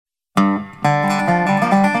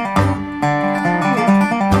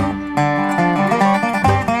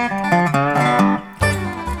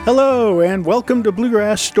Welcome to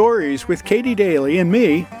Bluegrass Stories with Katie Daly and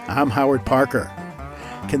me. I'm Howard Parker.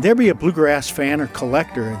 Can there be a bluegrass fan or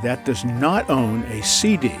collector that does not own a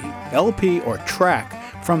CD, LP, or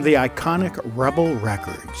track from the iconic Rebel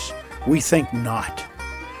Records? We think not.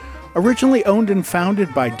 Originally owned and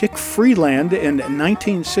founded by Dick Freeland in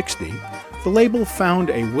 1960, the label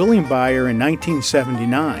found a willing buyer in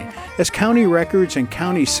 1979 as County Records and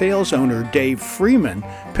County sales owner Dave Freeman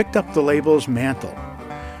picked up the label's mantle.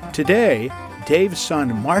 Today, Dave's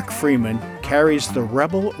son Mark Freeman carries the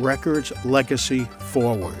Rebel Records legacy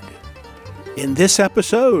forward. In this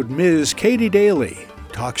episode, Ms. Katie Daly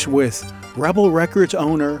talks with Rebel Records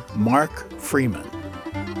owner Mark Freeman.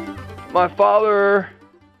 My father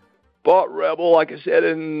bought Rebel, like I said,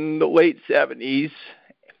 in the late 70s.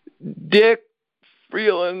 Dick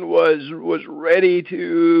Freeland was ready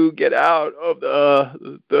to get out of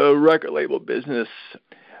the record label business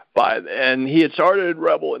by then. He had started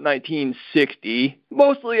Rebel in 1960,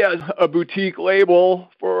 mostly as a boutique label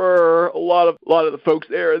for a lot of the folks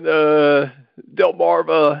there in the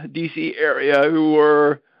Delmarva, DC area who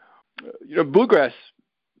were, bluegrass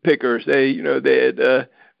pickers. They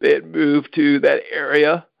had moved to that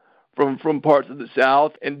area from parts of the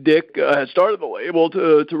South, and Dick had started the label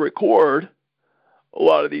to record a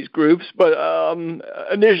lot of these groups. But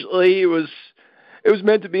initially, it was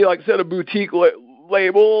meant to be, like I said, a boutique label,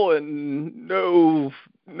 and no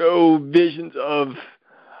visions of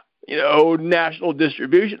national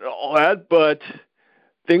distribution and all that. But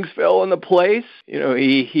things fell into place.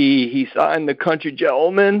 He signed the Country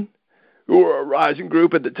Gentlemen, who were a rising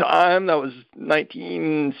group at the time. That was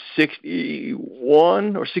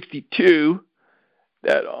 1961 or 62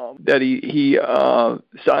 that he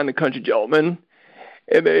signed the Country Gentlemen,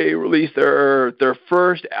 and they released their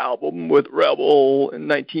first album with Rebel in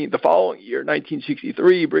the following year,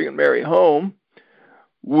 1963, Bringin' Mary Home,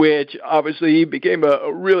 which obviously became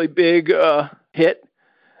a really big hit,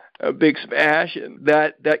 a big smash, and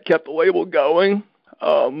that kept the label going.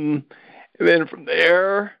 And then from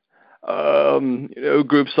there,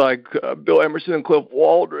 groups like Bill Emerson and Cliff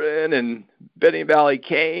Waldron and Benny Valley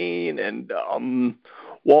Kane and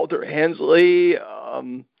Walter Hensley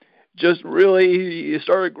just really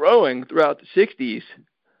started growing throughout the 60s.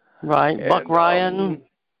 Right. And, Buck Ryan,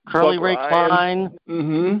 Curly Ray Klein.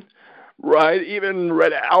 Mm-hmm. Right. Even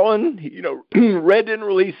Red Allen. Red didn't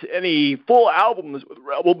release any full albums with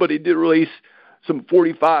Rebel, but he did release some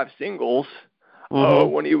 45 singles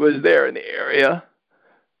when he was there in the area.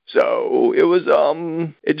 So it was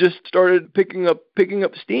it just started picking up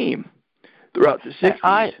steam throughout the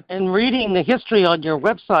 60s. In reading the history on your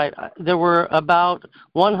website, there were about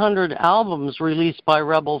 100 albums released by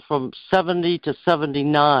Rebel from 70 to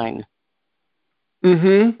 79.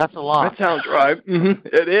 Mm-hmm. That's a lot. That sounds right. Mm-hmm.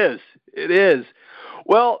 It is.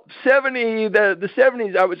 Well, the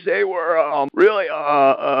 70s, I would say, were really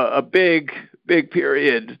a big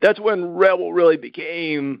period. That's when Rebel really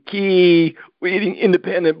became key leading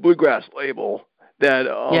independent bluegrass label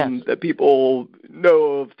that people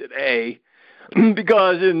know of today.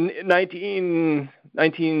 Because in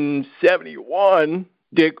 1971,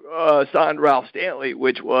 Dick signed Ralph Stanley,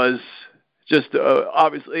 which was just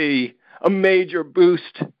obviously a major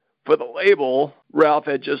boost for the label. Ralph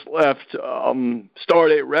had just left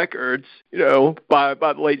Stardate Records. By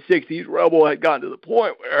the late 60s, Rebel had gotten to the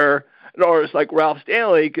point where an artist like Ralph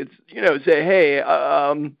Stanley could, say, hey,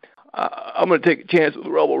 I'm going to take a chance with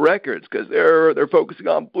Rebel Records because they're focusing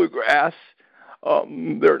on bluegrass.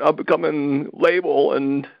 They're an up-and-coming label,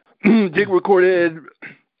 and Dick recorded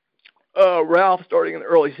Ralph starting in the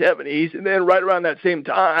early 70s, and then right around that same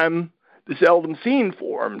time, the Seldom Scene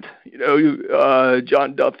formed.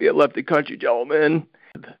 John Duffy had left the Country Gentlemen.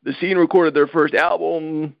 The Scene recorded their first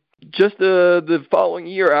album just the following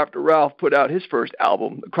year after Ralph put out his first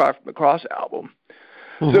album, the Cry from the Cross album.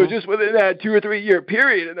 Mm-hmm. So just within that 2 or 3 year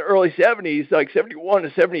period in the early 70s, like 71 to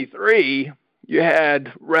 73, you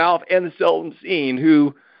had Ralph and the Seldom Scene,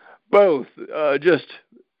 who both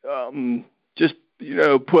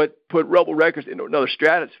put Rebel Records into another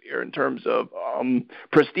stratosphere in terms of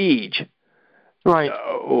prestige. Right.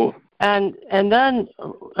 So, and then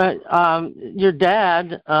your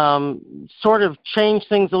dad sort of changed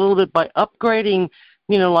things a little bit by upgrading.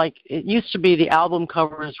 Like it used to be, the album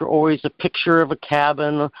covers were always a picture of a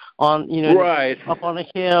cabin on, right, up on a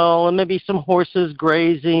hill, and maybe some horses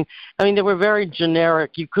grazing. I mean, they were very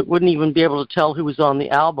generic. You wouldn't even be able to tell who was on the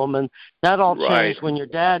album. And That all Right. changed when your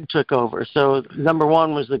dad took over. So number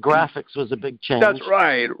one was the graphics was a big change. That's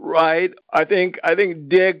right. I think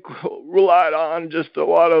Dick relied on just a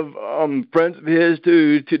lot of friends of his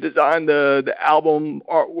to design the album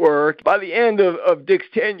artwork. By the end of Dick's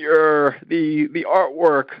tenure, the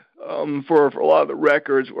artwork for a lot of the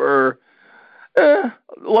records were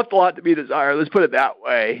left a lot to be desired. Let's put it that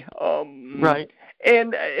way. Right.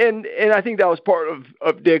 And I think that was part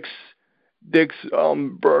of Dick's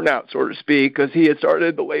burnout, so to speak, because he had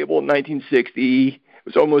started the label in 1960. It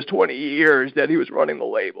was almost 20 years that he was running the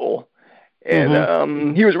label,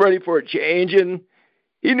 and he was ready for a change. And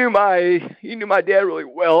he knew my dad really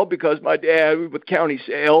well, because my dad, with County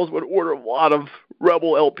Sales, would order a lot of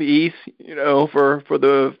Rebel LPs, for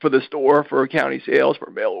the store, for County Sales, for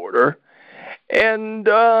mail order. And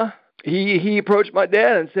he approached my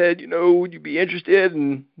dad and said, would you be interested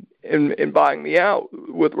in buying me out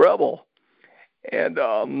with Rebel?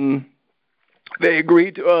 And they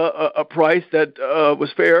agreed to a price that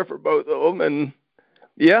was fair for both of them. And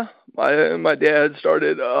yeah, my dad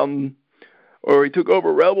started, or he took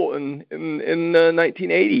over Rebel in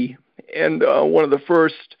 1980. And one of the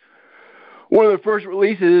first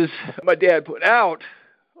releases my dad put out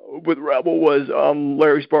with Rebel was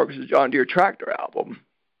Larry Sparks' John Deere Tractor album.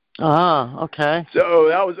 Okay. So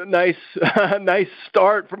that was a nice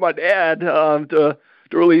start for my dad to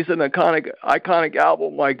release an iconic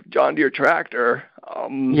album like John Deere Tractor.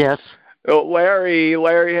 Yes.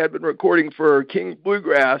 Larry had been recording for King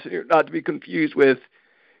Bluegrass, not to be confused with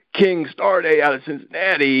King Starday out of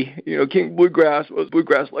Cincinnati. King Bluegrass was a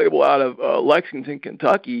bluegrass label out of Lexington,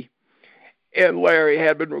 Kentucky. And Larry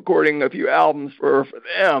had been recording a few albums for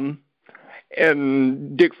them.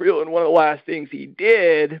 And Dick Freeland, one of the last things he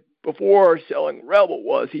did before selling Rebel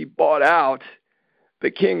was he bought out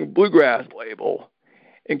the King Bluegrass label.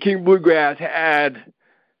 And King Bluegrass had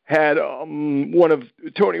one of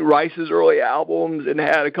Tony Rice's early albums and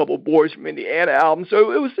had a couple of Boys from Indiana albums.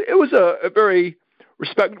 So it was a very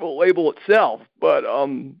respectable label itself. But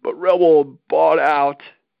Rebel bought out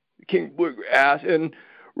King Bluegrass, and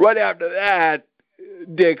right after that,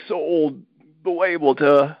 Dick sold the label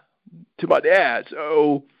to my dad.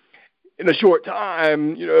 So in a short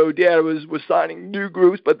time, Dad was signing new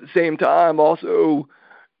groups, but at the same time also,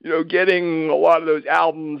 getting a lot of those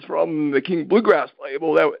albums from the King Bluegrass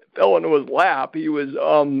label that fell into his lap. He was,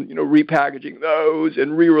 repackaging those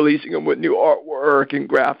and re-releasing them with new artwork and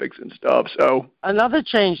graphics and stuff. So another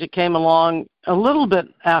change that came along a little bit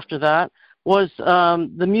after that was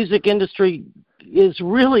the music industry is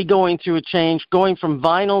really going through a change, going from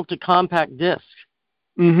vinyl to compact disc.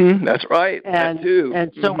 That's right. And that too.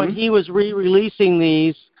 And so when he was re-releasing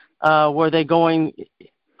these, were they going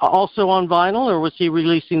also on vinyl, or was he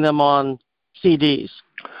releasing them on CDs?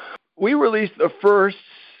 We released the first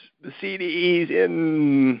CDs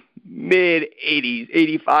in mid-'80s,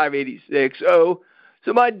 85, 86. So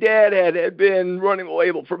my dad had been running the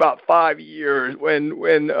label for about 5 years when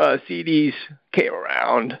CDs came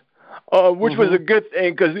around, which was a good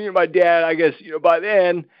thing, because my dad, I guess, by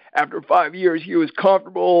then, after 5 years, he was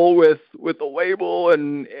comfortable with the label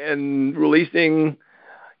and releasing.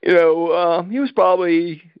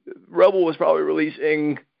 Rebel was probably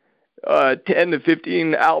releasing 10 to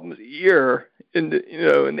 15 albums a year in the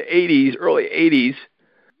 80s, early 80s.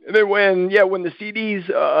 And then when the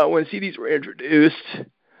CDs were introduced,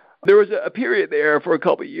 there was a period there for a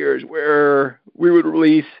couple of years where we would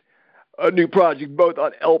release a new project both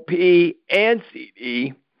on LP and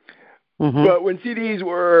CD. But when CDs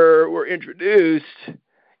were introduced,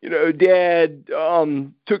 Dad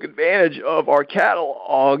took advantage of our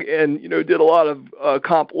catalog and did a lot of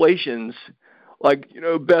compilations, like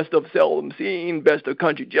Best of Seldom Seen, Best of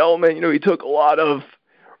Country Gentlemen. He took a lot of,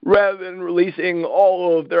 rather than releasing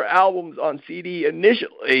all of their albums on CD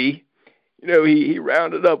initially, he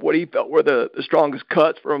rounded up what he felt were the strongest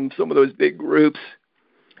cuts from some of those big groups,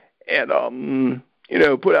 and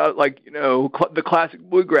put out the Classic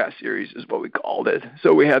Bluegrass series is what we called it.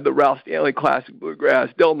 So we had the Ralph Stanley Classic Bluegrass,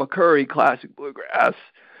 Del McCoury Classic Bluegrass,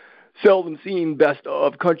 Seldom Seen Best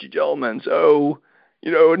of Country Gentlemen. So,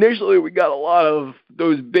 initially we got a lot of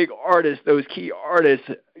those big artists, those key artists,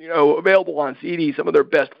 available on CD, some of their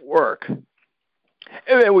best work. And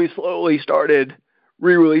then we slowly started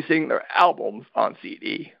re-releasing their albums on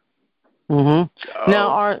CD. So, now,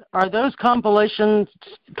 are those compilations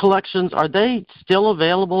collections? Are they still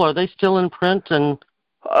available? Are they still in print? And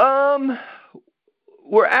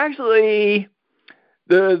we're actually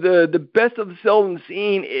the Best of the Seldom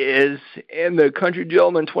Seen is, and the Country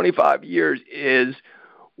Gentleman 25 Years is.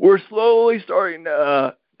 We're slowly starting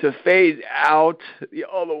to phase out the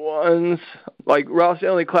other ones. Like Ralph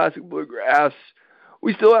Stanley Classic Bluegrass,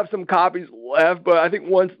 we still have some copies left, but I think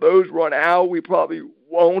once those run out, we probably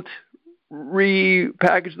won't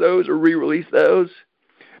repackage those or re-release those,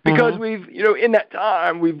 because we've, in that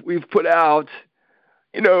time, we've put out,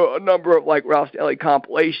 a number of like Ralph Stanley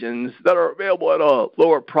compilations that are available at a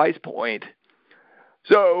lower price point.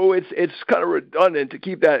 So it's kind of redundant to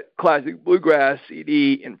keep that Classic Bluegrass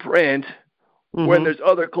CD in print when there's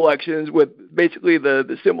other collections with basically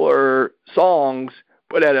the similar songs,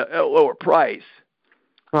 but at a lower price.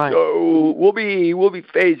 Right. So we'll be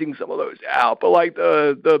phasing some of those out. But like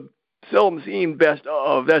the Seldom Seen Best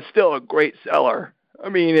Of, that's still a great seller. I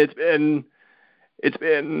mean, it's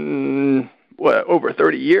been over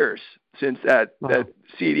 30 years since that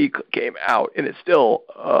CD came out, and it's still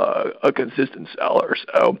a consistent seller.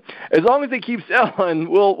 So as long as they keep selling,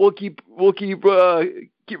 we'll keep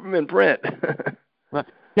them in print. Right.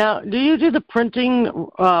 Now, do you do the printing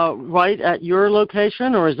right at your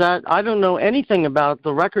location, or is that, I don't know anything about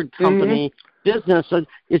the record company business?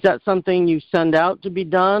 Is that something you send out to be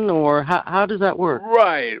done, or how does that work?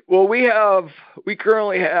 Right. Well, we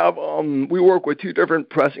currently have we work with two different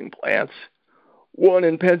pressing plants, one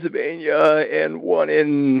in Pennsylvania and one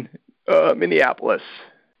in Minneapolis,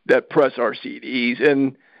 that press our CDs.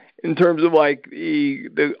 And in terms of like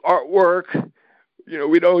the artwork,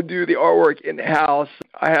 we don't do the artwork in-house.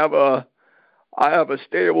 I have a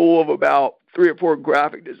stable of about 3 or 4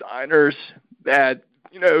 graphic designers that,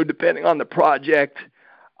 depending on the project,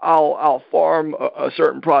 I'll farm a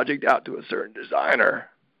certain project out to a certain designer.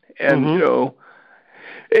 And,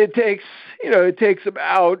 it takes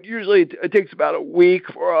about a week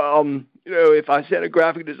for, if I send a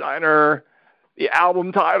graphic designer the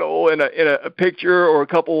album title and a picture or a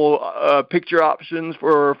couple picture options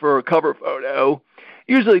for a cover photo.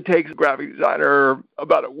 Usually takes a graphic designer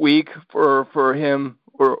about a week for him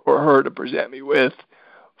or her to present me with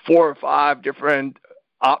 4 or 5 different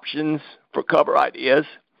options for cover ideas.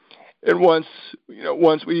 And once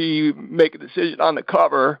we make a decision on the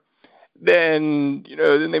cover, then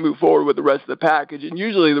they move forward with the rest of the package. And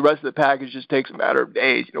usually the rest of the package just takes a matter of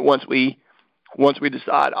days. Once we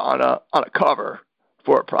decide on a cover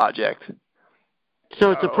for a project.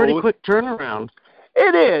 So it's a pretty quick turnaround.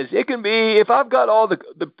 It is. It can be, if I've got all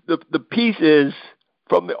the pieces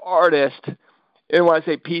from the artist, and when I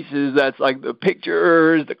say pieces, that's like the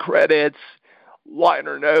pictures, the credits,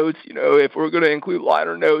 liner notes. If we're going to include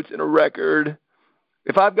liner notes in a record,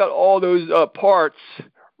 if I've got all those parts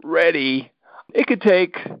ready, it could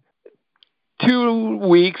take 2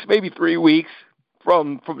 weeks, maybe 3 weeks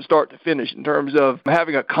from start to finish in terms of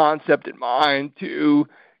having a concept in mind to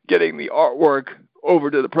getting the artwork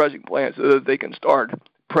over to the pressing plant so that they can start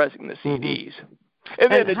pressing the CDs.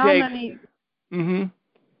 And then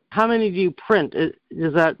how many do you print?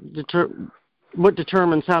 Is that what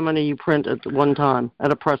determines how many you print at one time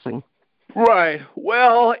at a pressing? Right.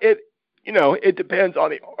 Well, it depends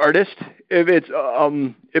on the artist. If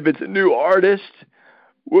it's a new artist,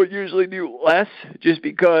 we'll usually do less, just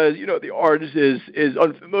because the artist is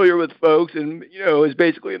unfamiliar with folks and is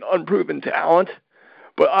basically an unproven talent.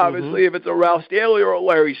 But obviously, if it's a Ralph Stanley or a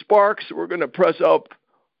Larry Sparks, we're going to press up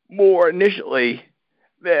more initially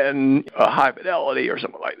than a High Fidelity or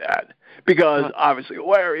something like that, because obviously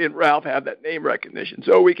Larry and Ralph have that name recognition,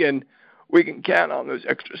 so we can count on those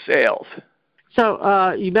extra sales.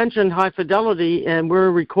 So you mentioned High Fidelity, and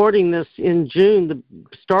we're recording this in June, the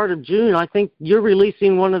start of June. I think you're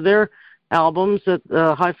releasing one of their albums at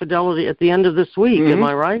High Fidelity at the end of this week. Am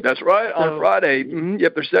I right? That's right, on Friday.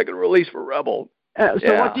 Yep, their second release for Rebel.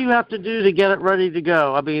 What do you have to do to get it ready to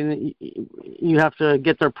go? I mean, you have to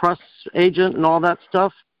get their press agent and all that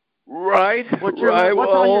stuff? Right. What's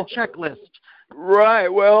on your checklist? Right.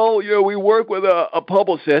 Well, we work with a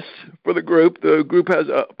publicist for the group. The group has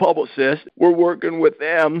a publicist. We're working with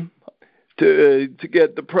them to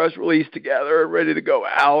get the press release together and ready to go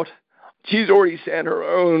out. She's already sent her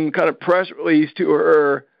own kind of press release to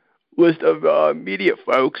her list of media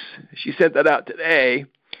folks. She sent that out today.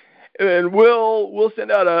 And then we'll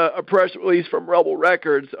send out a press release from Rebel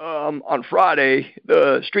Records on Friday,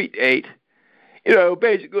 the street date.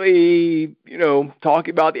 Basically,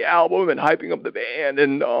 talking about the album and hyping up the band.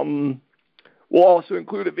 And we'll also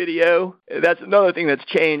include a video. That's another thing that's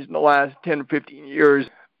changed in the last 10 or 15 years.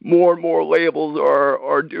 More and more labels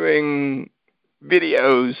are doing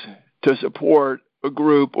videos to support a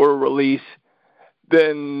group or a release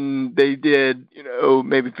than they did,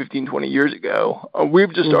 maybe 15, 20 years ago.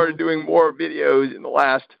 We've just started doing more videos in the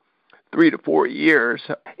last 3 to 4 years.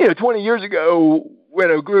 20 years ago, when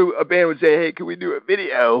a band would say, hey, can we do a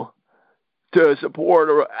video to support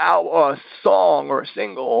a song or a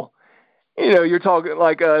single, you're talking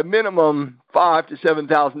like a minimum $5,000 to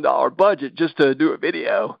 $7,000 budget just to do a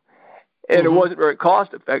video. And it wasn't very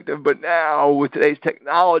cost effective, but now with today's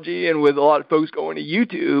technology and with a lot of folks going to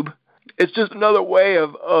YouTube, it's just another way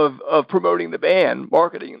of promoting the band,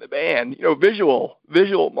 marketing the band,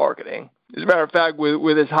 visual marketing. As a matter of fact,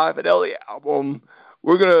 with this High Fidelity album,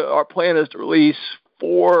 our plan is to release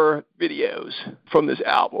 4 videos from this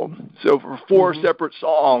album. So for 4 separate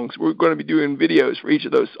songs, we're going to be doing videos for each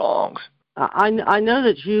of those songs. I know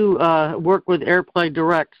that you work with Airplay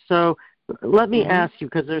Direct, so let me ask you,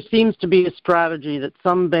 because there seems to be a strategy that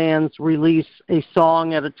some bands release a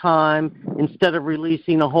song at a time instead of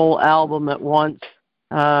releasing a whole album at once.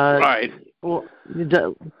 Right. Well,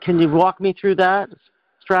 can you walk me through that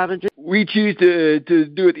strategy? We choose to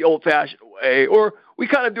do it the old-fashioned way, or we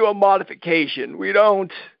kind of do a modification. We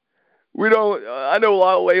don't. I know a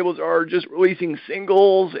lot of labels are just releasing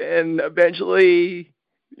singles, and eventually,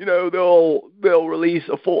 they'll release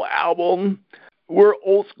a full album. We're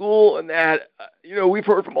old school in that, we've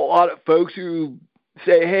heard from a lot of folks who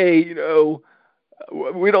say, hey,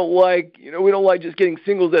 we don't like just getting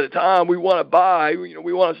singles at a time. We want to buy, we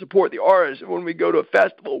want to support the artist. And when we go to a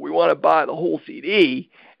festival, we want to buy the whole CD.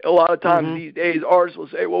 And a lot of times these days, artists will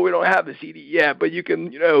say, well, we don't have the CD yet, but you can,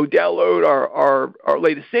 download our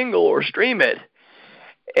latest single or stream it.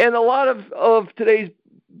 And a lot of today's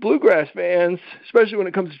bluegrass fans, especially when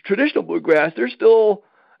it comes to traditional bluegrass, they're still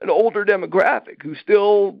an older demographic who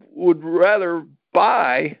still would rather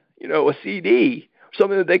buy, a CD,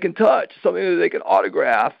 something that they can touch, something that they can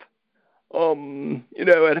autograph,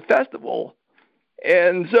 at a festival.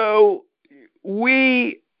 And so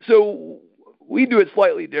we do it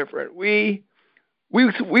slightly different. We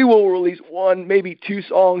will release 1, maybe 2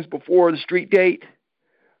 songs before the street date,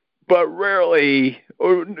 but rarely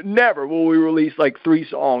or never will we release like 3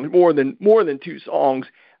 songs, more than 2 songs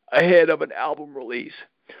ahead of an album release.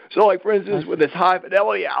 So, like, for instance, with this High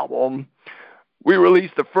Fidelity album, we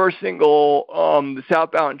released the first single, The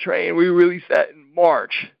Southbound Train. We released that in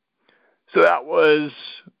March. So that was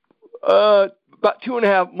about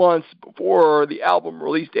 2.5 months before the album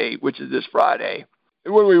release date, which is this Friday.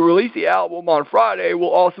 And when we release the album on Friday, we'll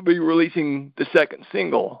also be releasing the second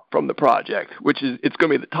single from the project, it's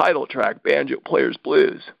going to be the title track, Banjo Player's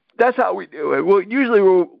Blues. That's how we do it. Well, usually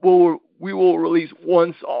we will release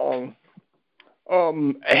 1 song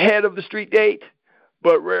ahead of the street date,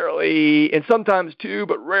 but rarely, and sometimes 2,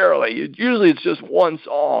 but rarely. Usually it's just 1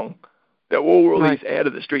 song that we'll release ahead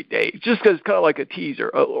of the street date, just because it's kind of like a teaser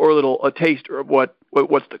or a taster of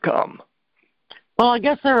what's to come. Well, I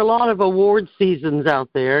guess there are a lot of award seasons out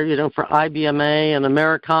there, for IBMA and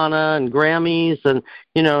Americana and Grammys, and,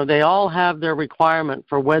 they all have their requirement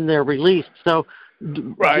for when they're released. So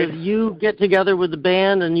do you get together with the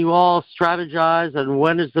band and you all strategize and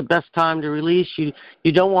when is the best time to release?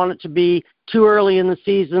 You don't want it to be too early in the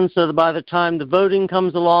season so that by the time the voting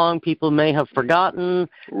comes along, people may have forgotten.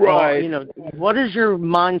 Right. Or, what is your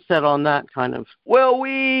mindset on that kind of? Well,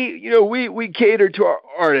 we cater to our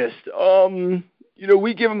artists.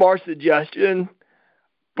 We give them our suggestion,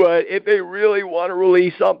 but if they really want to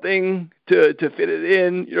release something to fit it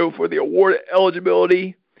in, for the award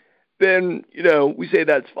eligibility, then, we say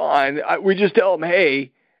that's fine. We just tell them,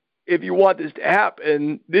 hey, if you want this to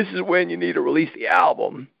happen, this is when you need to release the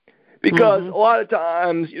album. Because a lot of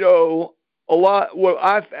times, what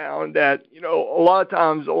I found that, a lot of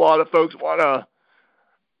times a lot of folks want to,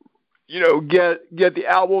 get the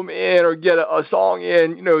album in or get a song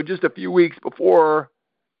in, just a few weeks before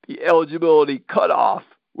the eligibility cutoff,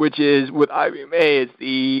 which is with IBMA, it's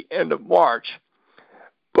the end of March.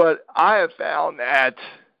 But I have found that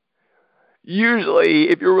usually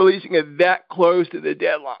if you're releasing it that close to the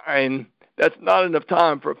deadline, that's not enough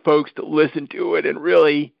time for folks to listen to it and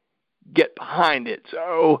really get behind it.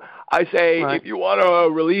 So I say if you want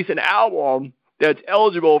to release an album that's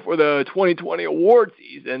eligible for the 2020 award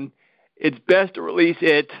season, it's best to release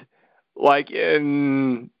it like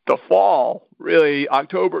in the fall, really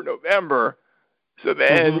October, November. So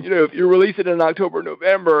then, if you release it in October,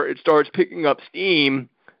 November, it starts picking up steam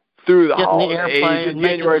through the holidays in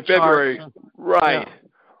January, February. Right.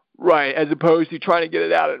 As opposed to trying to get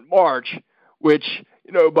it out in March, which,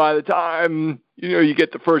 by the time, you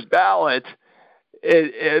get the first ballot,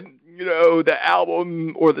 the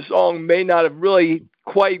album or the song may not have really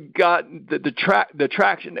quite gotten the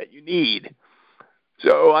traction that you need.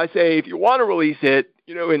 So I say if you want to release it,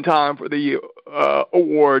 in time for the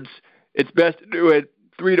awards, it's best to do it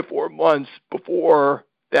 3 to 4 months before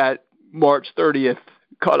that March 30th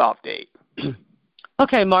cutoff date.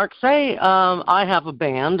 Okay, Mark, say I have a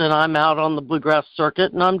band and I'm out on the bluegrass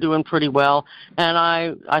circuit and I'm doing pretty well, and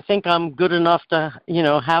I think I'm good enough to,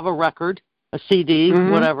 have a record, a CD,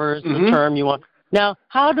 whatever is the term you want. Now,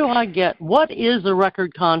 what is a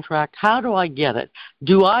record contract? How do I get it?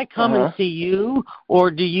 Do I come and see you, or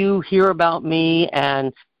do you hear about me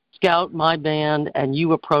and scout my band and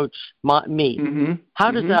you approach me? How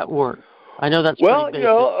does that work? I know that's pretty basic,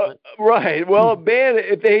 right. Well, a band,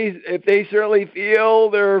 if they certainly feel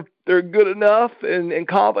they're good enough and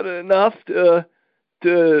confident enough to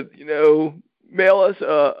mail us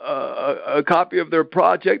a copy of their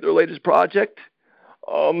project, their latest project,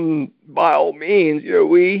 by all means,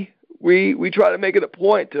 we try to make it a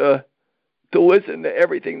point to listen to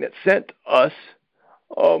everything that's sent to us.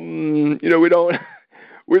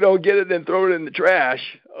 We don't get it and throw it in the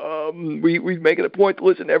trash. We make it a point to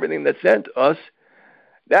listen to everything that's sent to us.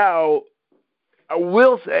 Now, I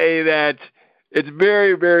will say that it's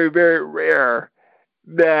very, very, very rare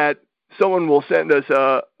that someone will send us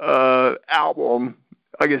a album,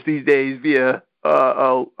 I guess these days via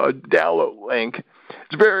a download link.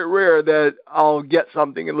 It's very rare that I'll get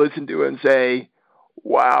something and listen to it and say,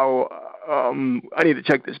 wow, I need to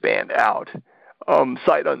check this band out,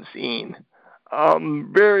 sight unseen. I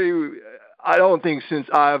don't think since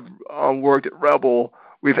I've worked at Rebel,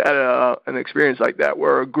 we've had an experience like that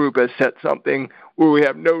where a group has set something where we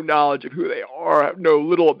have no knowledge of who they are, know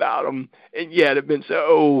little about them, and yet have been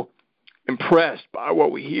so impressed by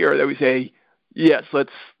what we hear that we say, yes,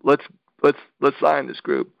 let's sign this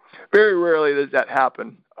group. Very rarely does that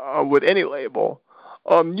happen with any label.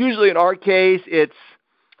 Usually in our case, it's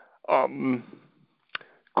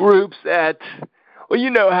groups that, well, you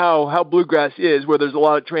know how bluegrass is, where there's a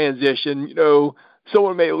lot of transition.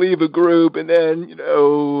 Someone may leave a group and then,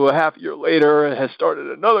 a half a year later has started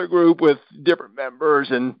another group with different members,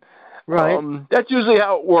 and right. That's usually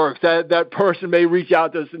how it works. That person may reach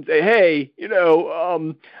out to us and say, hey,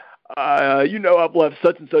 I've left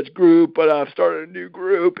such and such group, but I've started a new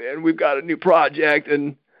group and we've got a new project,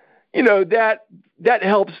 and that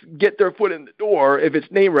helps get their foot in the door if it's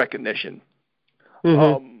name recognition.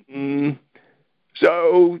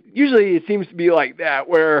 So usually it seems to be like that,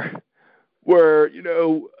 where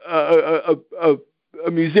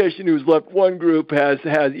a musician who's left one group has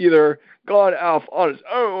either gone off on his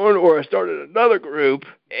own or has started another group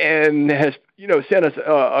and has sent us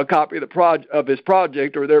a copy of his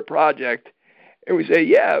project or their project, and we say,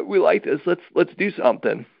 yeah, we like this. Let's do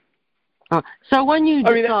something. So when you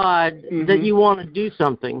decide that you want to do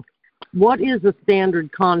something, what is a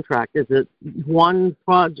standard contract? Is it one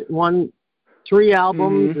project, 3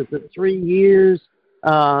 albums? Is it 3 years?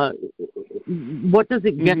 What does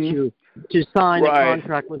it get you to sign a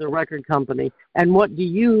contract with a record company? And what do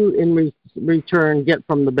you, in return, get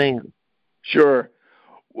from the band? Sure.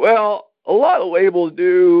 Well, a lot of labels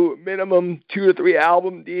do minimum 2 to 3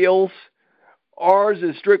 album deals. Ours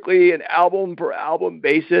is strictly an album-per-album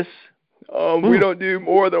basis. We don't do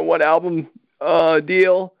more than 1 album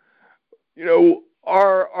deal.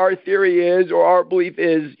 Our theory is, or our belief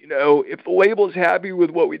is, if the label is happy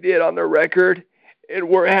with what we did on their record and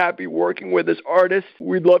we're happy working with this artist,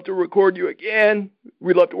 we'd love to record you again.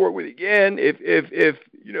 We'd love to work with you again. If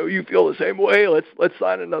you feel the same way, let's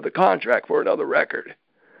sign another contract for another record.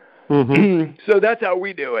 So that's how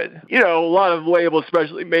we do it. A lot of labels,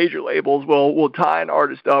 especially major labels, will tie an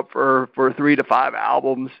artist up for 3 to 5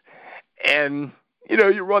 albums, and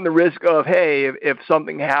you run the risk of, hey, if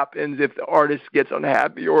something happens, if the artist gets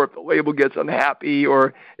unhappy, or if the label gets unhappy,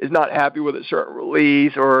 or is not happy with a certain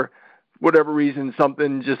release, or whatever reason,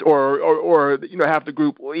 something just, or half the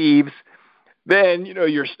group leaves, then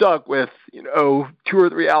you're stuck with 2 or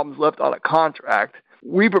 3 albums left on a contract.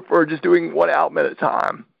 We prefer just doing 1 album at a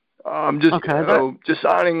time. Just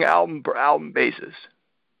signing album per album basis.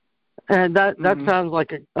 And that sounds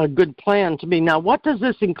like a good plan to me. Now, what does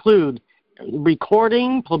this include?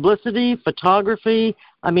 Recording, publicity, photography?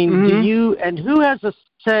 I mean, do you, and who has a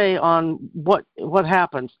say on what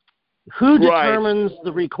happens? Who determines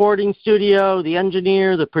the recording studio, the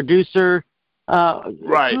engineer, the producer?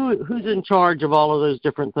 Who's in charge of all of those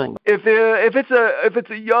different things? If it's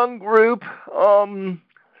a young group,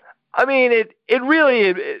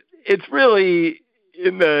 it's really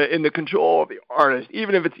in the control of the artist,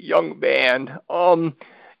 even if it's a young band.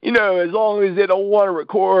 As long as they don't want to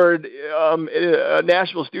record in a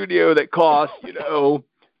Nashville studio that costs,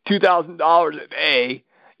 $2,000 a day,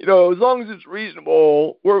 as long as it's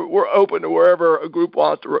reasonable, we're open to wherever a group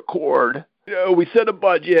wants to record. We set a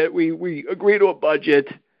budget, we agree to a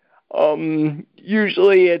budget.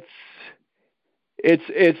 Usually it's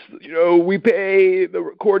we pay the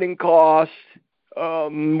recording costs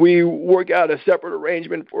We work out a separate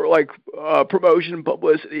arrangement for like promotion and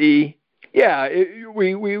publicity. Yeah,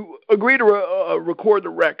 we agree to record the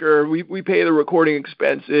record. We pay the recording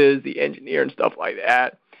expenses, the engineer and stuff like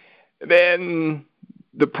that. And then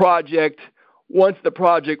the project, once the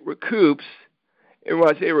project recoups, and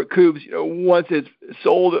when I say recoups, once it's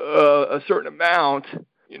sold a certain amount,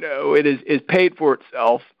 it is paid for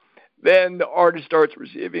itself, then the artist starts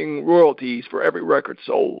receiving royalties for every record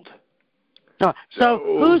sold. So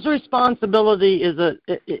whose responsibility is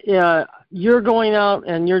it? You're going out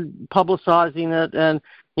and you're publicizing it and,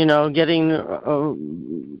 getting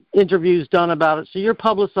interviews done about it. So you're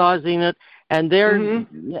publicizing it, and they're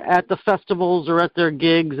at the festivals or at their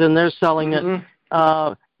gigs, and they're selling it.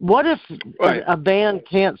 What if a band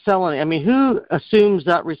can't sell any? I mean, who assumes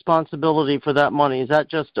that responsibility for that money? Is that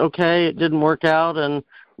just, okay, it didn't work out and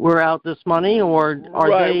we're out this money, or are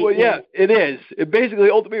right. they? Well, yeah, it is. It basically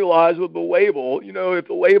ultimately lies with the label. If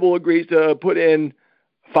the label agrees to put in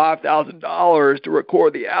 $5,000 to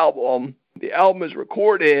record the album is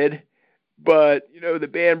recorded, but the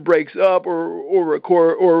band breaks up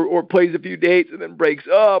or plays a few dates and then breaks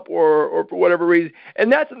up or for whatever reason.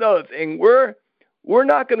 And that's another thing. We're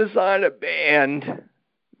not going to sign a band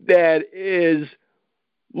that is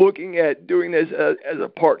looking at doing this as a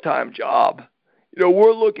part-time job.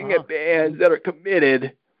 We're looking at bands that are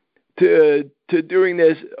committed to doing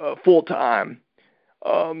this full-time,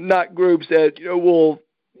 not groups that, will,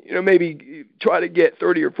 maybe try to get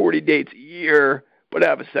 30 or 40 dates a year but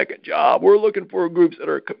have a second job. We're looking for groups that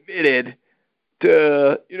are committed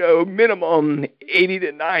to, minimum 80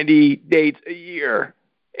 to 90 dates a year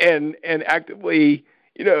and actively,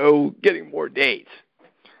 getting more dates.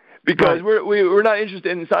 Because we're not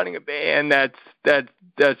interested in signing a band that's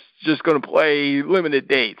just going to play limited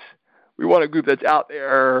dates. We want a group that's out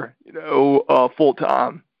there, full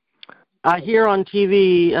time. I hear on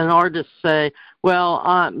TV an artist say,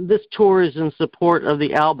 "Well, this tour is in support of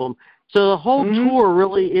the album." So the whole tour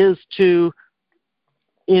really is to,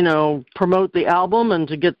 promote the album and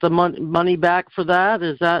to get the money back for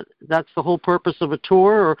that. That's the whole purpose of a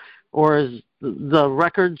tour, or is the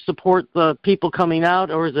record support the people coming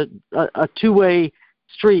out, or is it a two-way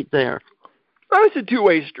street there? It's a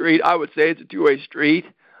two-way street. I would say it's a two-way street.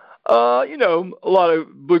 A lot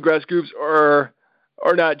of bluegrass groups are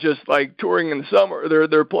not just like touring in the summer.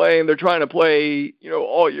 They're trying to play,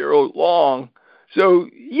 all year long. So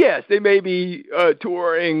yes, they may be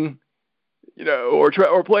touring,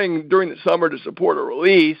 or playing during the summer to support a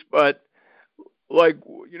release, but like,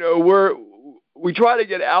 we try to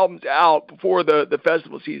get albums out before the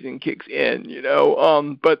festival season kicks in,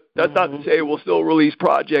 but that's not to say we'll still release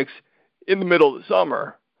projects in the middle of the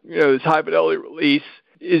summer. This High Fidelity release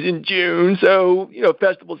is in June, so,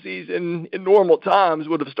 festival season in normal times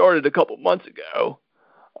would have started a couple months ago.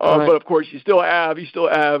 But of course, you still have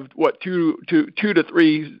what, 2 to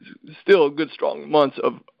 3 still good strong months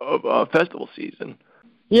of festival season.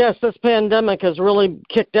 Yes, this pandemic has really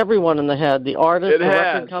kicked everyone in the head. The artists, the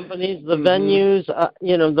record companies, the venues,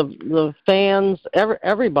 the fans,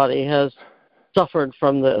 everybody has suffered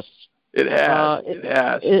from this. It has. It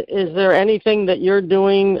has. Is there anything that you're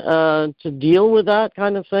doing to deal with that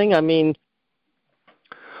kind of thing? I mean,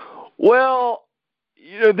 well,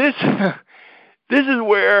 this is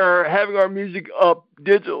where having our music up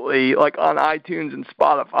digitally, like on iTunes and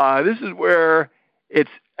Spotify, this is where it's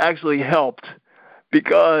actually helped.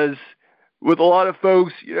 Because with a lot of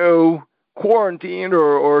folks, quarantined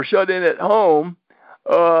or shut in at home,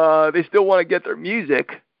 they still want to get their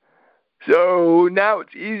music. So now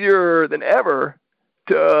it's easier than ever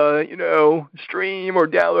to, stream or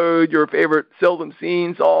download your favorite Seldom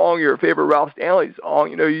Seen song, your favorite Ralph Stanley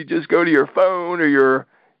song. You just go to your phone or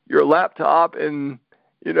your laptop and,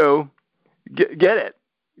 get it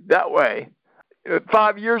that way.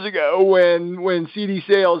 5 years ago, when CD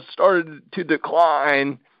sales started to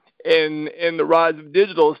decline and the rise of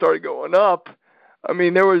digital started going up, I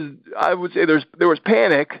mean, there was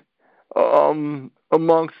panic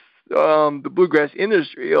amongst the bluegrass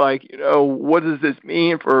industry. Like, what does this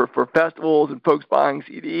mean for festivals and folks buying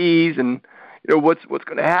CDs, and what's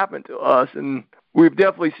going to happen to us? And we've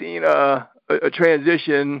definitely seen a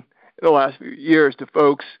transition in the last few years to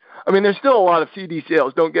folks. I mean, there's still a lot of CD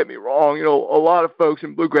sales, don't get me wrong. A lot of folks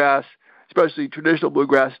in bluegrass, especially traditional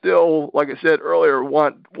bluegrass, still, like I said earlier,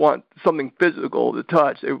 want something physical to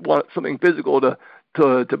touch. They want something physical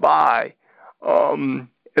to buy. And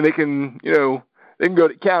they can, they can go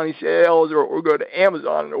to county sales or go to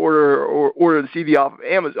Amazon and order the CD off of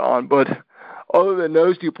Amazon. But other than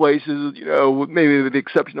those two places, maybe with the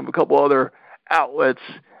exception of a couple other outlets,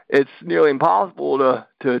 it's nearly impossible to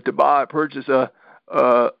purchase a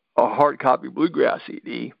hard copy bluegrass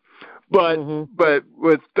CD. But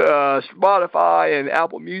with Spotify and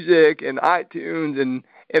Apple Music and iTunes and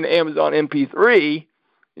Amazon MP3,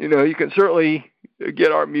 you can certainly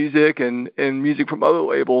get our music and music from other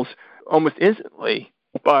labels almost instantly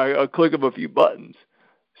by a click of a few buttons.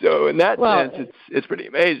 So in that sense, it's pretty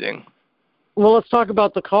amazing. Well, let's talk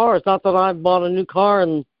about the cars. Not that I've bought a new car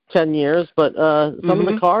in 10 years, but some of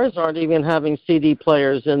the cars aren't even having CD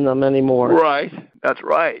players in them anymore. Right. That's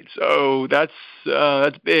right. So that's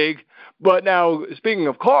big. But now, speaking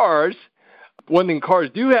of cars, one thing cars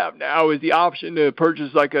do have now is the option to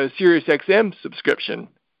purchase like a Sirius XM subscription,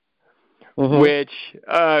 which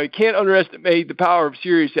can't underestimate the power of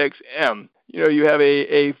Sirius XM. You have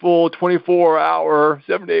a full 24-hour,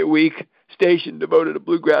 7-day-a-week station devoted to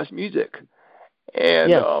bluegrass music.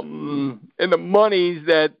 And and the monies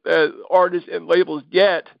that artists and labels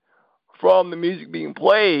get from the music being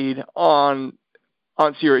played on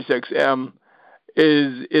Sirius XM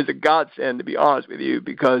is a godsend, to be honest with you,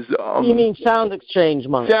 because you mean Sound Exchange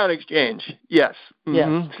money? Sound Exchange, yes.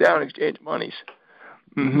 Yes. Sound Exchange monies.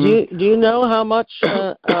 Do you know how much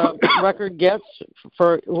a record gets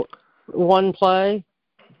for one play?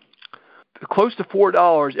 Close to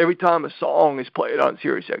 $4 every time a song is played on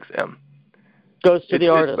Sirius XM. Goes to the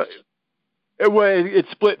artist.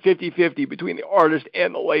 It's split 50-50 between the artist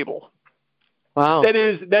and the label. Wow. That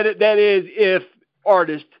is if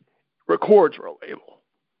artist records for a label.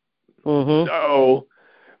 So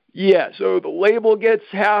the label gets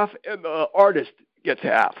half and the artist gets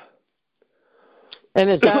half. And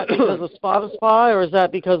is that because of Spotify, or is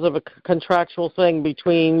that because of a contractual thing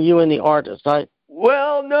between you and the artist?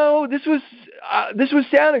 Well, no. This was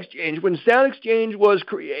Sound Exchange. When Sound Exchange was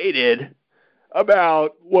created,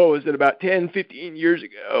 about 10, 15 years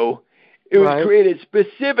ago, it was created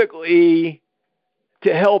specifically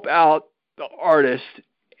to help out the artist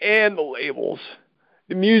and the labels.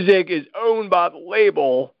 The music is owned by the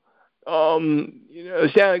label. Sound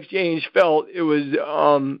Exchange felt it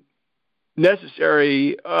was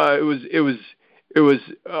necessary. It was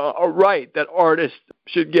a right that artists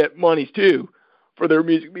should get monies too for their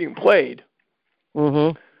music being played.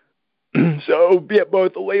 So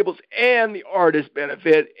both the labels and the artists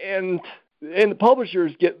benefit, and the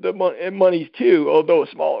publishers get the monies too, although a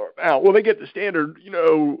smaller amount. Well, they get the standard,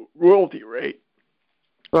 royalty rate.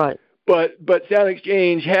 Right. But Sound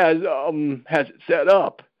Exchange has it set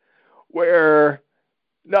up where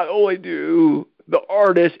not only do the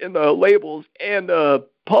artists and the labels and the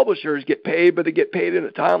publishers get paid, but they get paid in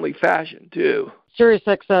a timely fashion too.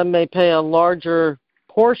 SiriusXM may pay a larger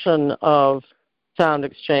portion of Sound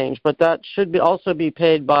Exchange, but that should also be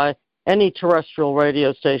paid by any terrestrial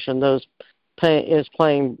radio station is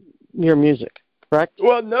playing your music, correct?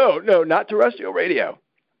 Well, no, not terrestrial radio.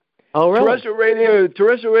 Oh, really? Terrestrial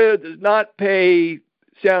radio does not pay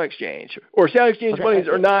Sound Exchange, or Sound Exchange monies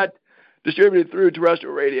are not distributed through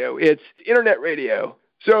terrestrial radio. It's internet radio.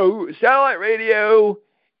 So satellite radio,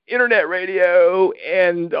 internet radio,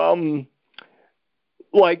 and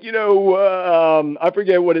I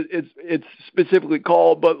forget what it's specifically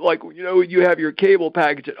called, but you have your cable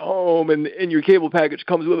package at home, and your cable package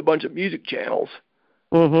comes with a bunch of music channels,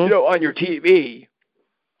 on your TV.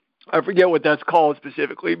 I forget what that's called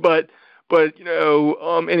specifically, but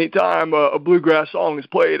anytime a bluegrass song is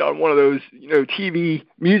played on one of those, TV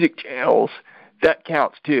music channels, that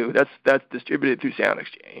counts too. That's distributed through Sound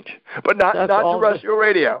Exchange, but not terrestrial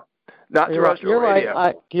radio. Not terrestrial radio.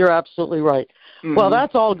 Right. You're absolutely right. Well,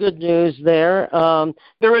 that's all good news there.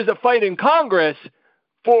 There is a fight in Congress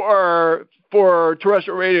for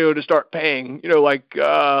terrestrial radio to start paying, like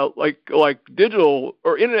digital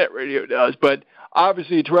or internet radio does. But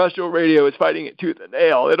obviously, terrestrial radio is fighting it tooth and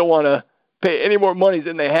nail. They don't want to pay any more money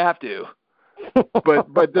than they have to.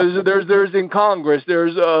 But there's in Congress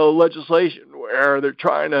there's legislation where they're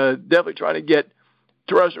definitely trying to get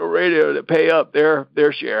terrestrial radio to pay up their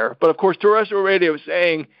share. But of course, terrestrial radio is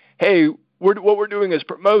saying, hey, what we're doing is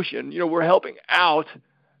promotion. We're helping out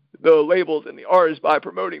the labels and the artists by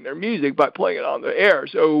promoting their music, by playing it on the air.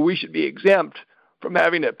 So we should be exempt from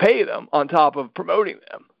having to pay them on top of promoting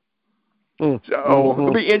them. So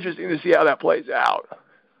it'll be interesting to see how that plays out.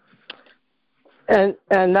 And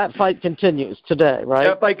that fight continues today, right?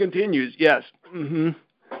 That fight continues, yes.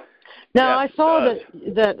 Now, I saw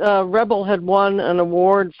that Rebel had won an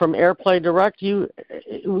award from Airplay Direct. You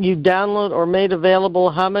download or made available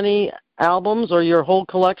how many albums, or your whole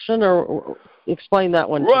collection, or explain that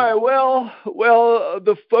one. Right. Well,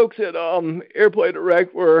 the folks at Airplay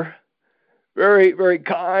Direct were very, very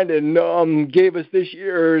kind and gave us this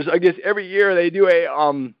year's. I guess every year they do a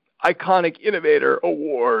Iconic Innovator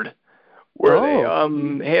Award, where they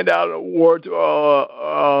hand out an award to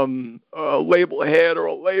a label head or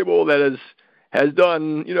a label that has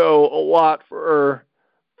done, you know, a lot for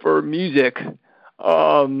music.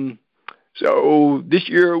 So this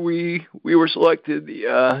year we were selected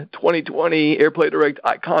the 2020 Airplay Direct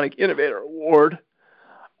Iconic Innovator Award.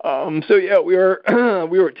 So yeah, we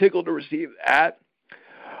were tickled to receive that.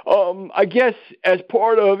 I guess as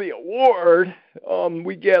part of the award,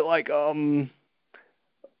 we get like a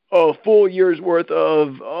full year's worth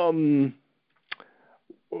of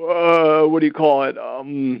what do you call it?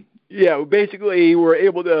 Yeah, basically we're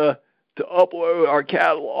able to upload our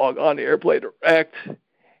catalog on the Airplay Direct,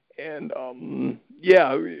 and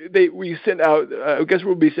yeah, we send out. I guess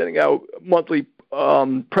we'll be sending out monthly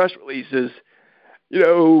press releases. You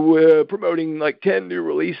know, promoting like 10 new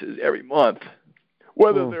releases every month,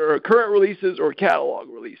 whether they're current releases or catalog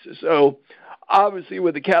releases. So obviously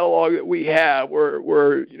with the catalog that we have,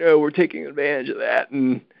 we're taking advantage of that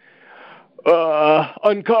and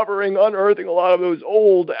unearthing a lot of those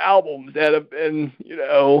old albums that have been, you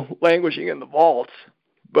know, languishing in the vaults,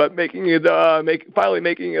 but finally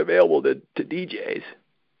making it available to DJs.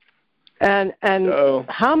 And so,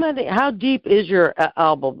 how deep is your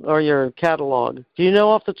album or your catalog? Do you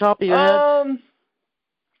know off the top of your head?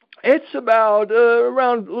 It's about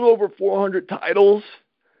around a little over 400 titles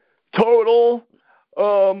total.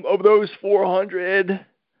 Of those 400,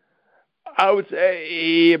 I would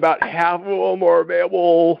say about half of them are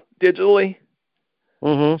available digitally.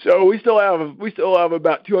 Mm-hmm. So we still have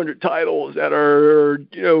about 200 titles that are,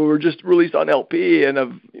 you know, were just released on LP and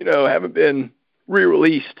haven't been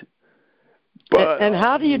re-released. But, and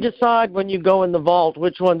how do you decide when you go in the vault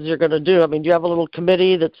which ones you're going to do? I mean, do you have a little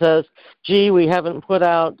committee that says, "Gee, we haven't put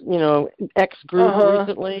out, you know, X group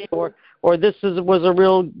recently," or this was a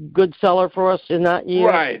real good seller for us in that year?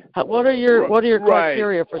 Right. What are your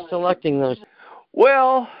criteria for selecting those?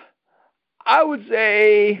 Well, I would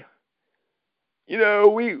say, you know,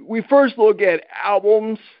 we first look at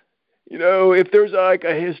albums. You know, if there's like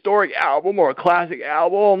a historic album or a classic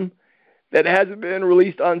album that hasn't been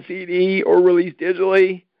released on CD or released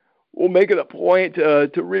digitally, we'll make it a point to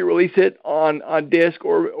re-release it on disc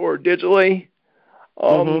or digitally.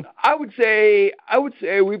 I would say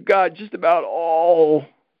we've got just about all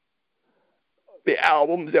the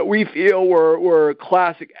albums that we feel were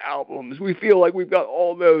classic albums. We feel like we've got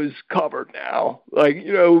all those covered now. Like,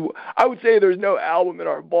 you know, I would say there's no album in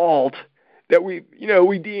our vault that we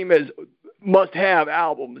deem as must-have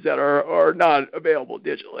albums that are not available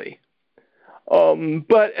digitally.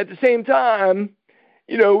 But at the same time,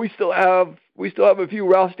 you know, we still have a few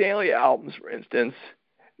Ralph Stanley albums, for instance,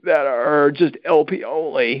 that are just LP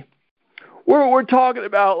only. We're talking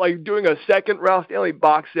about like doing a second Ralph Stanley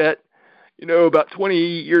box set. You know, about 20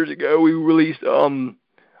 years ago, we released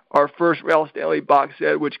our first Ralph Stanley box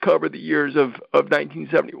set, which covered the years of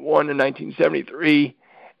 1971 and 1973,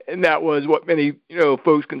 and that was what many, you know,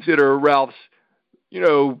 folks consider Ralph's, you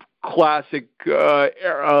know, classic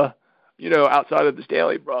era. You know, outside of the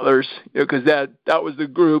Stanley Brothers, you know, because that was the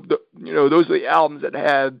group that, you know, those are the albums that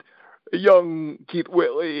had a young Keith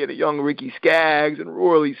Whitley and a young Ricky Skaggs and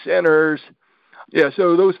Roy Lee Centers. Yeah,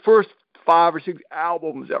 so those first 5 or 6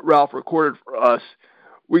 albums that Ralph recorded for us,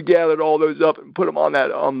 we gathered all those up and put them on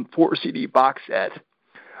that 4 CD box set.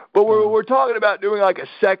 But we're talking about doing like a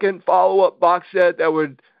second follow-up box set that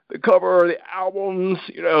would cover the albums,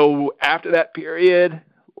 you know, after that period.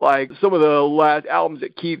 Like some of the last albums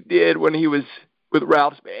that Keith did when he was with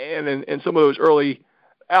Ralph's band and some of those early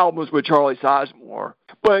albums with Charlie Sizemore.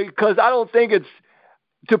 But because I don't think it's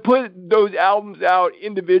to put those albums out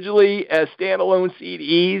individually as standalone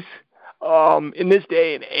CDs in this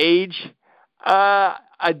day and age,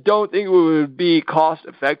 I don't think it would be cost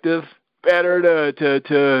effective. Better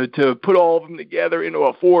to put all of them together into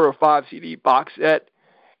a 4 or 5 CD box set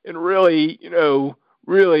and really, you know,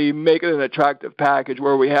 really make it an attractive package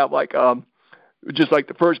where we have like just like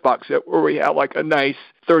the first box set where we have like a nice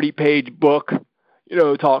 30-page book, you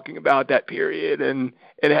know, talking about that period and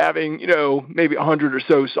having, you know, maybe 100 or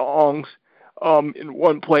so songs in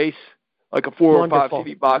one place, like a 4 Wonderful. or 5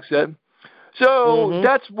 CD box set. So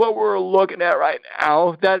that's what we're looking at right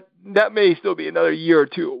now. That may still be another year or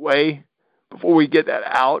two away before we get that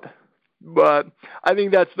out. But I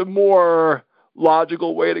think that's the more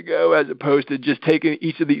logical way to go as opposed to just taking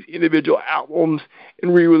each of these individual albums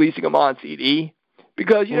and re-releasing them on CD.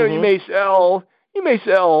 Because, you know, you may sell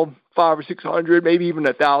 500 or 600, maybe even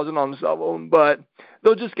 1,000 on some of them, but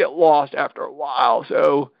they'll just get lost after a while.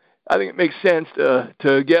 So I think it makes sense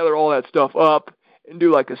to gather all that stuff up and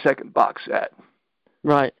do like a second box set.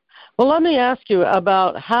 Right. Well, let me ask you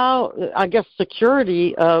about how, I guess,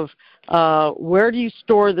 security of Where do you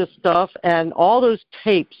store this stuff? And all those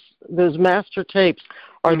tapes, those master tapes,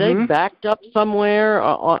 are they backed up somewhere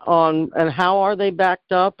and how are they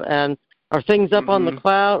backed up? And are things up on the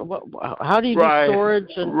cloud? How do you do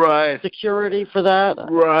storage and security for that?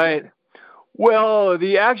 Right. Well,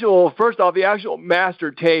 first off, the actual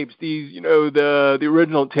master tapes, these, the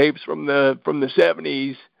original tapes from the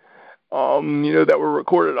 70s, that were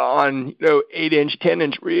recorded on, 8-inch,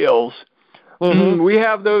 10-inch reels. We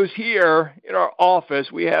have those here in our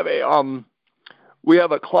office. We have a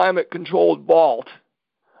climate-controlled vault,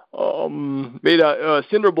 made a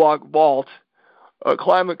cinder block vault,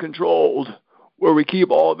 climate-controlled, where we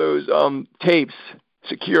keep all those tapes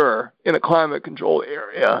secure in a climate-controlled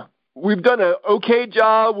area. We've done an okay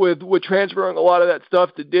job with transferring a lot of that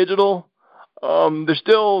stuff to digital. There's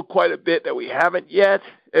still quite a bit that we haven't yet.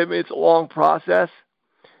 I mean, it's a long process.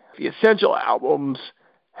 The essential albums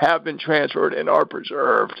have been transferred and are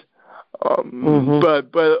preserved.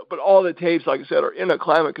 But all the tapes, like I said, are in a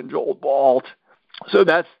climate-controlled vault. So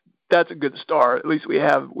that's a good start. At least we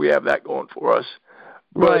have that going for us.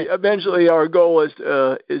 But eventually, our goal is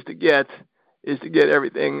to get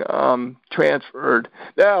everything transferred.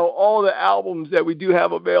 Now, all the albums that we do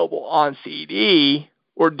have available on CD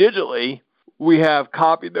or digitally, we have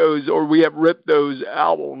copied those, or we have ripped those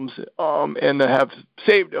albums and have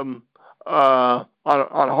saved them on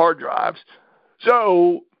hard drives.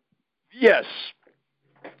 So, yes,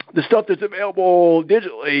 the stuff that's available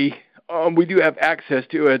digitally, we do have access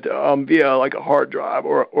to it via like a hard drive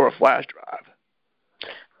or a flash drive.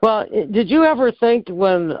 Well, did you ever think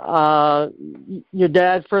when your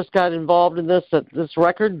dad first got involved in this that this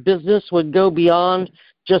record business would go beyond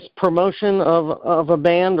just promotion of a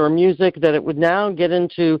band or music, that it would now get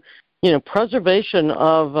into, preservation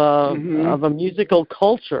of a musical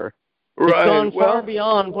culture? It's gone far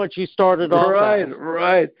beyond what you started off as.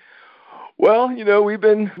 Right. Well, we've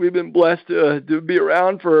been blessed to be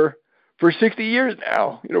around for 60 years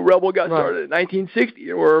now. Rebel got started in 1960,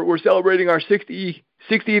 and we're celebrating our 60th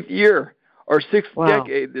year, our sixth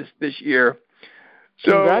decade this year.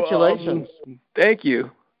 So, congratulations! Thank you.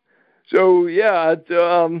 So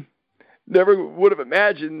never would have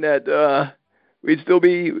imagined that we'd still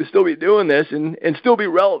be doing this and still be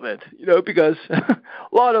relevant. Because a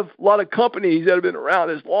lot of companies that have been around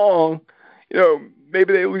as long,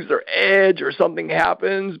 maybe they lose their edge or something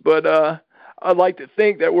happens. But I'd like to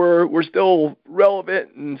think that we're still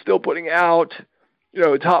relevant and still putting out,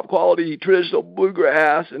 top quality traditional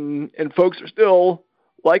bluegrass, and folks are still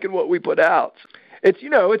liking what we put out.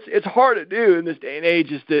 It's hard to do in this day and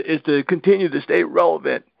age is to continue to stay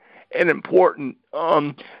relevant and important,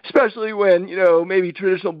 especially when, maybe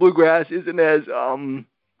traditional bluegrass isn't as,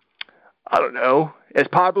 as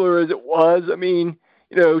popular as it was. I mean,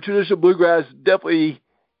 traditional bluegrass definitely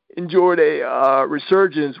enjoyed a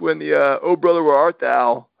resurgence when the Oh Brother Where Art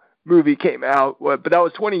Thou movie came out, but that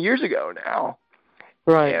was 20 years ago now.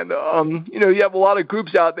 Right. And, you have a lot of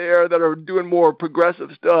groups out there that are doing more progressive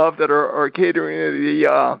stuff that are catering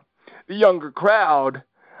to the younger crowd.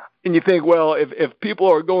 And you think, well, if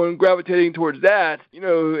people are gravitating towards that,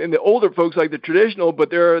 and the older folks like the traditional, but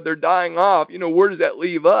they're dying off, where does that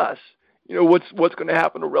leave us? What's going to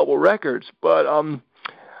happen to Rebel Records? But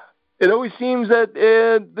it always seems that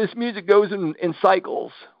this music goes in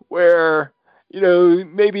cycles where,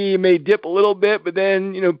 maybe it may dip a little bit, but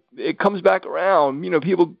then, it comes back around.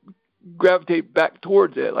 People gravitate back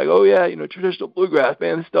towards it. Like, oh, yeah, traditional bluegrass,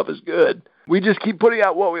 man, this stuff is good. We just keep putting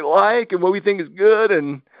out what we like and what we think is good,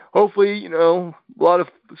 and hopefully, a lot of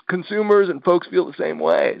consumers and folks feel the same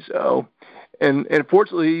way. So, and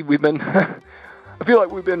fortunately, we've been, I feel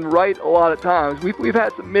like we've been right a lot of times. We've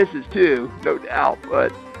had some misses too, no doubt,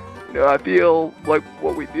 but, I feel like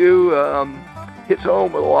what we do hits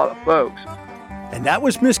home with a lot of folks. And that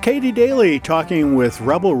was Miss Katie Daly talking with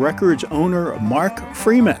Rebel Records owner Mark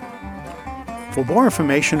Freeman. For more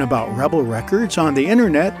information about Rebel Records on the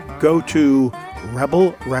internet, go to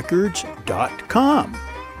rebelrecords.com.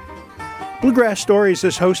 Bluegrass Stories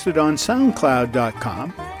is hosted on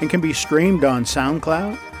SoundCloud.com and can be streamed on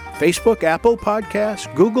SoundCloud, Facebook, Apple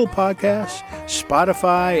Podcasts, Google Podcasts,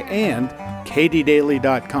 Spotify, and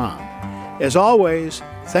katiedaly.com. As always,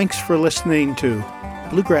 thanks for listening to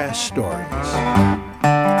Bluegrass Stories.